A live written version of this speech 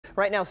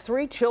Right now,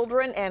 3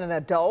 children and an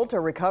adult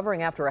are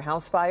recovering after a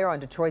house fire on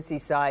Detroit's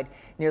east side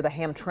near the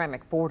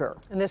Hamtramck border.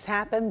 And this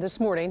happened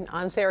this morning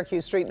on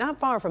Syracuse Street, not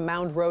far from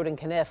Mound Road in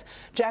Caniff.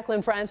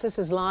 Jacqueline Francis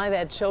is live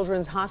at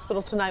Children's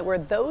Hospital tonight where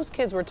those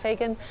kids were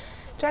taken.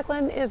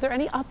 Jacqueline, is there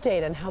any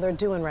update on how they're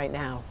doing right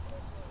now?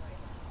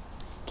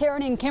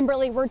 Karen and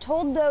Kimberly, we're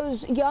told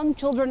those young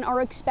children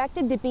are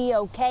expected to be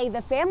okay.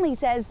 The family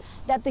says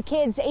that the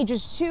kids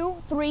ages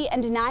 2, 3,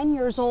 and 9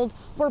 years old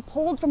were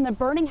pulled from the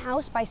burning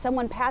house by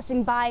someone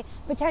passing by,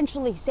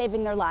 potentially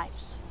saving their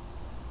lives.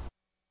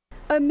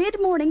 A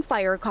mid-morning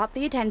fire caught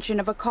the attention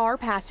of a car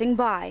passing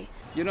by.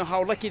 You know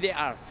how lucky they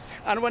are.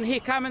 And when he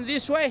coming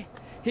this way,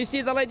 he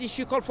see the lady,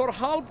 she called for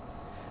help,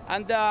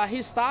 and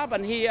he stopped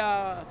and he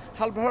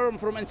helped her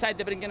from inside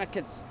the bringing the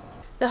kids.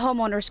 The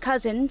homeowner's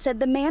cousin said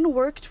the man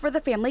worked for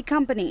the family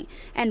company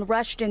and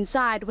rushed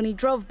inside when he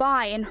drove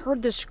by and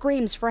heard the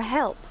screams for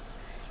help.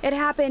 It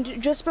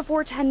happened just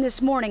before 10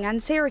 this morning on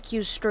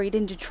Syracuse Street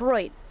in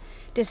Detroit.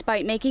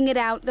 Despite making it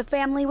out, the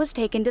family was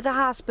taken to the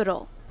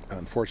hospital.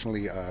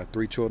 Unfortunately,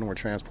 3 children were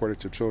transported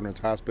to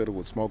Children's Hospital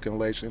with smoke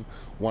inhalation.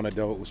 1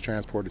 adult was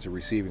transported to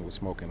receiving with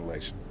smoke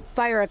inhalation.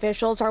 Fire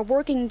officials are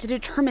working to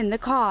determine the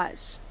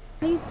cause.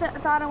 Any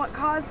thought on what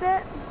caused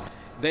it?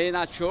 They're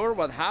not sure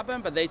what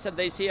happened, but they said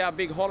they see a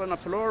big hole in the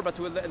floor, but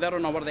they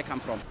don't know where they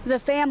come from. The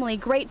family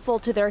grateful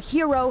to their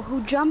hero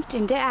who jumped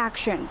into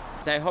action.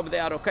 I hope they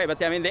are okay,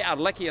 but I mean, they are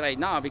lucky right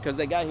now because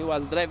the guy who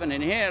was driving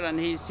in here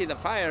and he see the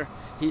fire,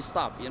 he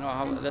stopped. You know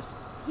how this?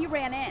 He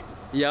ran in.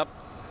 Yep.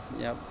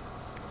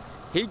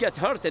 He got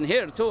hurt in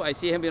here too. I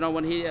see him, you know,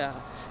 when he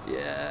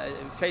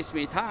faced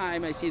me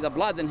time, I see the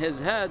blood in his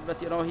head, but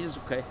you know, he's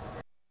okay.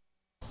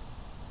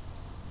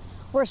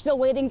 We're still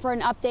waiting for an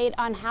update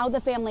on how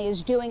the family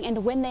is doing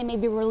and when they may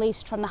be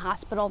released from the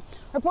hospital.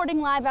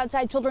 Reporting live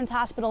outside Children's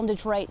Hospital in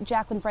Detroit,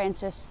 Jacqueline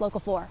Francis, Local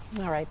 4.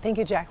 All right. Thank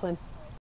you, Jacqueline.